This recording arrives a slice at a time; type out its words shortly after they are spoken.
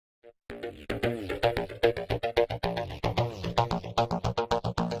Hey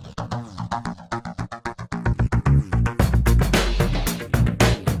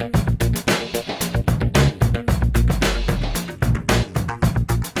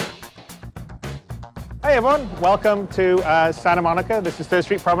everyone, welcome to Santa Monica. This is 3rd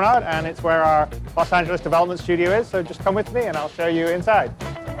Street Promenade, and it's where our Los Angeles development studio is, so just come with me and I'll show you inside.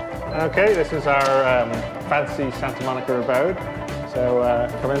 Okay, this is our fancy Santa Monica abode, so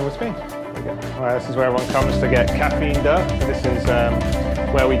come in with me. Well, this is where everyone comes to get caffeined up. This is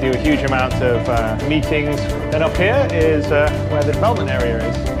where we do a huge amount of meetings. Then up here is where the development area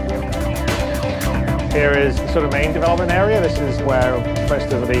is. Here is the sort of main development area. This is where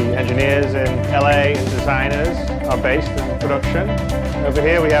most of the engineers in LA and designers are based in production. Over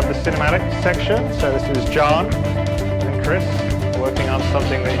here we have the cinematic section. So this is John and Chris working on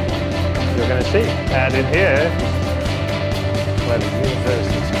something that you're going to see. And in here, where the universe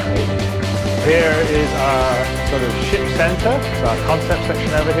is created. Here is our sort of ship center. It's our concept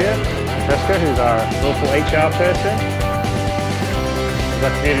section over here. Jessica, who's our local HR person.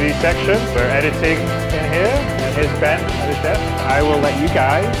 The community section. We're editing in here, and here's Ben at his desk. I will let you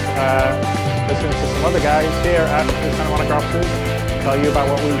guys listen to some other guys here at the Santa Monica offices tell you about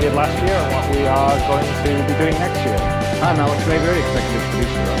what we did last year and what we are going to be doing next year. I'm Alex Mayberry, executive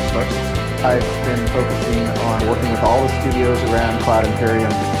producer on Star Citizen. I've been focusing on working with all the studios around Cloud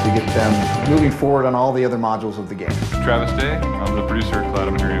Imperium to get them moving forward on all the other modules of the game. Travis Day, I'm the producer at Cloud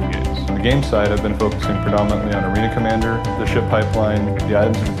Imperium Games. On the game side, I've been focusing predominantly on Arena Commander, the ship pipeline, the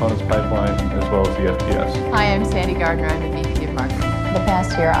items and components pipeline, as well as the FPS. Hi, I'm Sandy Gardner. I'm the VP of Marketing. The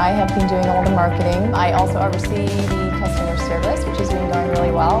past year, I have been doing all the marketing. I also oversee the customer service, which has been going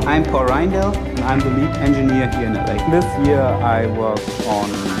really well. I'm Paul Reindel, and I'm the lead engineer here in LA. This year, I work on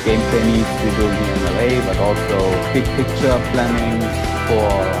gameplay needs we do here in LA, but also big picture planning for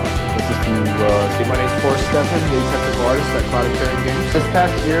the system universe. My name is Forrest Stephan, lead technical artist at Cloud Imperium Games. This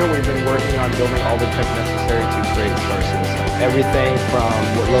past year, we've been working on building all the tech necessary to create Star Citizen. Everything from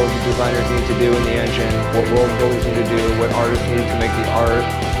what level designers need to do in the engine, what world builders need to do, what artists need to make the art,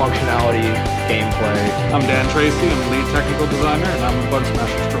 functionality, gameplay. I'm Dan Tracy, I'm the lead technical designer, and I'm the Bug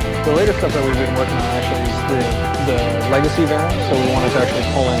Smasher Stroke. The latest stuff that we've been working on actually is the legacy variant, so we wanted to actually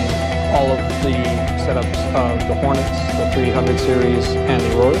pull in all of the setups of the Hornets, the 300 series, and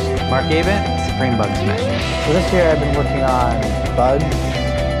the Aurors. Mark Avent, Supreme Bug Smasher. So this year I've been working on bugs,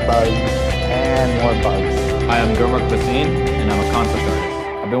 and more bugs. Hi, I'm Gurmukh Bhasin, and I'm a concept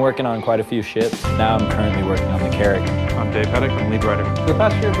artist. I've been working on quite a few ships. Now I'm currently working on the Carrack. I'm Dave Pettick, I'm lead writer. For the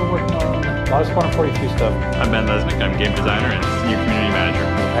past year I've been working on a lot of Squadron 42 stuff. I'm Ben Lesnick, I'm game designer and senior community manager.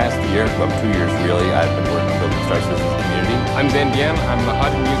 For the past year, about 2 years really, I've been working on building Star Citizen's community. I'm Zan Bien, I'm the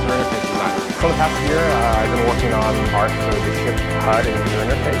HUD and user interface designer. For the past year, I've been working on art for the ship HUD and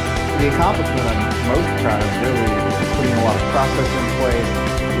user interface. The accomplishment I'm most proud of really is putting a lot of process in place,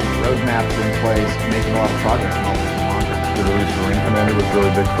 putting roadmaps in place, making a lot of progress on all these modules. The release of Arena Commander was really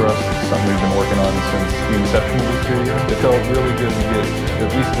big for us. It's something we've been working on since the inception of the studio. It felt really good to get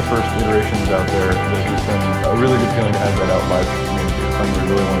at least the first iterations out there. There's just been a really good feeling to have that out live for the community. It's something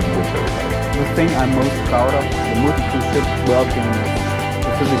we really wanted to do to everybody. The thing I'm most proud of, the multi-crew ship working the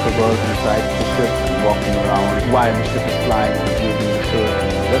physical world inside the ship, walking around while the ship is flying and using the tour.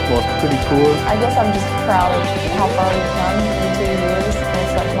 That was pretty cool. I guess I'm just proud of how far we've come in 2 years with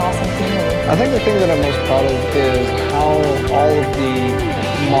such an awesome community. I think the thing that I'm most proud of is how all of the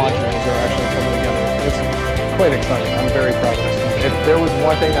modules are actually coming together. It's quite exciting. I'm very proud of this. If there was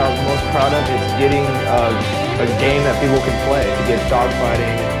one thing that I was most proud of, it's getting a game that people can play. To get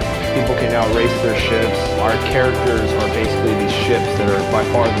dogfighting, people can now race their ships. Our characters are basically these ships that are by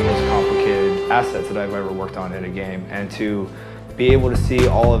far the most complicated assets that I've ever worked on in a game. And to be able to see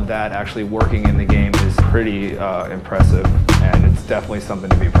all of that actually working in the game is pretty impressive, and it's definitely something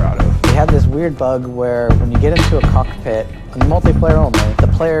to be proud of. We had this weird bug where when you get into a cockpit, in multiplayer only, the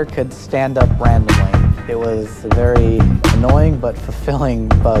player could stand up randomly. It was a very annoying but fulfilling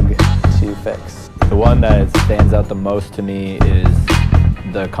bug to fix. The one that stands out the most to me is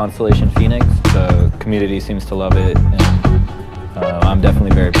the Constellation Phoenix. The community seems to love it, and I'm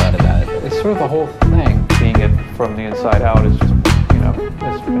definitely very proud of that. It's sort of the whole thing. Seeing it from the inside out is just,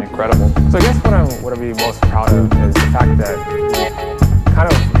 it's been incredible. So I guess what I'd be most proud of is the fact that we kind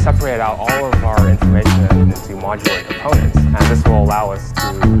of separated out all of our information into modular components, and this will allow us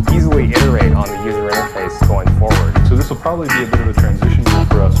to easily iterate on the user interface going forward. So this will probably be a bit of a transition year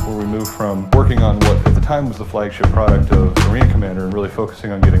for us, where we move from working on what at the time was the flagship product of Arena Commander and really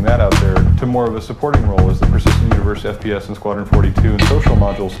focusing on getting that out there to more of a supporting role as the persistent universe FPS and Squadron 42 and social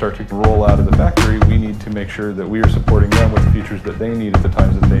modules start to roll out of the factory. We need to make sure that we are supporting them with the features that they need at the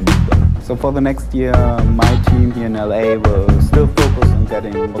times that they need them. So for the next year, my team here in LA will still focus on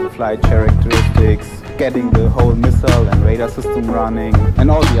getting all the flight characteristics, getting the whole missile and radar system running, and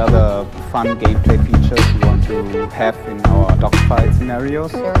all the other fun gameplay features we want to have in our dogfight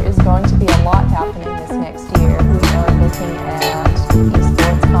scenarios. There is going to be a lot happening this next year. We are looking at the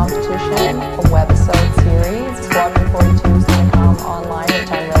sports competition, a webisode series, Squadron 42 is going to come online,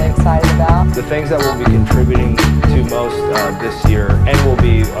 which I'm really excited about. The things that we'll be contributing to most this year, and will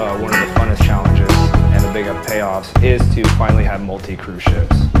be one of the funnest challenges and the big payoffs, is to finally have multi-crew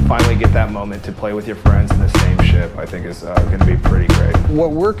ships. Finally get that moment to play with your friends in the same ship, I think is going to be pretty great.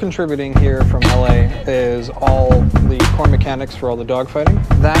 What we're contributing here from LA is all the core mechanics for all the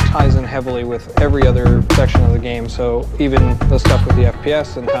dogfighting. That ties in heavily with every other section of the game, so even the stuff with the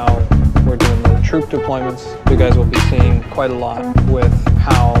FPS and how we're doing the troop deployments, you guys will be seeing quite a lot with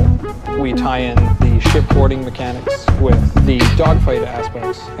how we tie in the ship boarding mechanics with the dogfight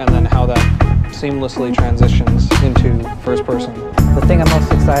aspects, and then how that seamlessly transitions into first person. The thing I'm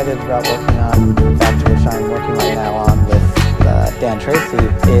most excited about working on, in fact, which I'm working right now on with Dan Tracy,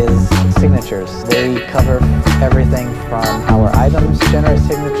 is signatures. They cover everything from how our items generate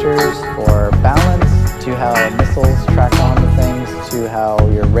signatures for balance, to how missiles track onto things, to how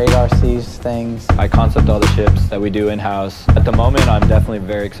your radar sees things. I concept all the ships that we do in-house. At the moment, I'm definitely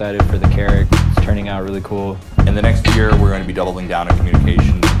very excited for the Carrack. It's turning out really cool. In the next year, we're going to be doubling down on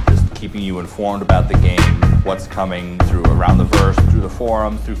communication, just keeping you informed about the game, what's coming through around the verse, through the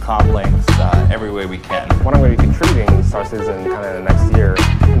forum, through comp links, every way we can. What I'm going to be contributing to Star Citizen kind of the next year,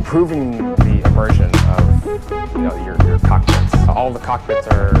 improving the immersion of your cockpits. All the cockpits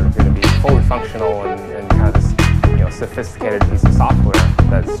are going to be fully functional and kind of this sophisticated piece of software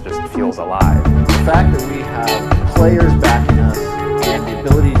that just feels alive. The fact that we have players backing us and the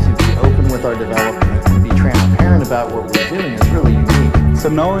ability to be open with our development and be transparent about what we're doing is really unique. So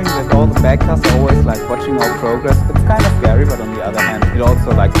knowing that all the backers are always watching our progress, it's kind of scary, but on the other hand, it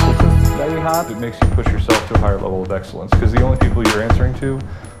also pushes very hard. It makes you push yourself to a higher level of excellence, because the only people you're answering to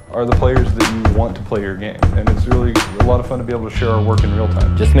are the players that you want to play your game, and it's really a lot of fun to be able to share our work in real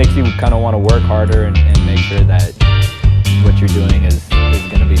time. Just makes you kind of want to work harder and make sure that what you're doing is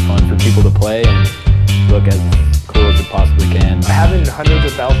going to be fun for people to play and look as cool as it possibly can. Having hundreds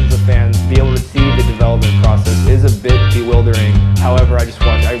of thousands of fans be able to see the development process is a bit bewildering. However, I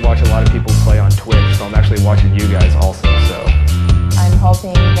watch a lot of people play on Twitch, so I'm actually watching you guys also. So I'm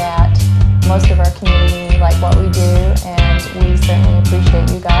hoping that most of our community like what we do, and we certainly appreciate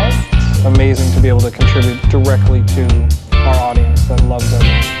you guys. It's amazing to be able to contribute directly to our audience that loves our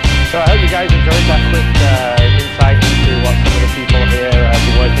game. So I hope you guys enjoyed that quick insight into what some of the people here have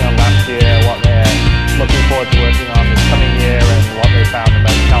been working on last year, what they're looking forward to working on this coming year, and what they found the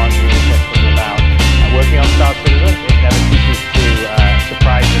most challenging and interesting about working on Star Citizen. It never ceases to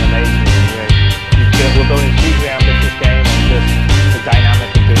surprise and amaze me. We're building a hugely ambitious game, and just the dynamic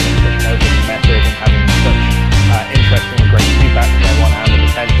of doing it in such an open method and having such interesting and great feedback from everyone, and the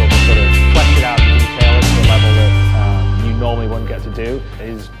potential to sort of flesh it out in detail to a level that you normally wouldn't get to do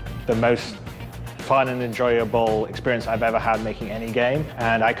is the most fun and enjoyable experience I've ever had making any game,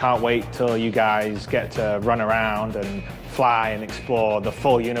 and I can't wait till you guys get to run around and fly and explore the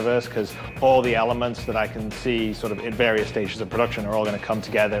full universe, because all the elements that I can see sort of in various stages of production are all going to come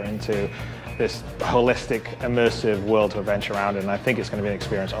together into this holistic, immersive world to adventure around, and I think it's going to be an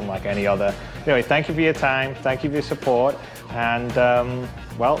experience unlike any other. Anyway, thank you for your time, thank you for your support, and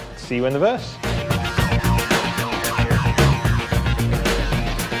well, see you in the verse.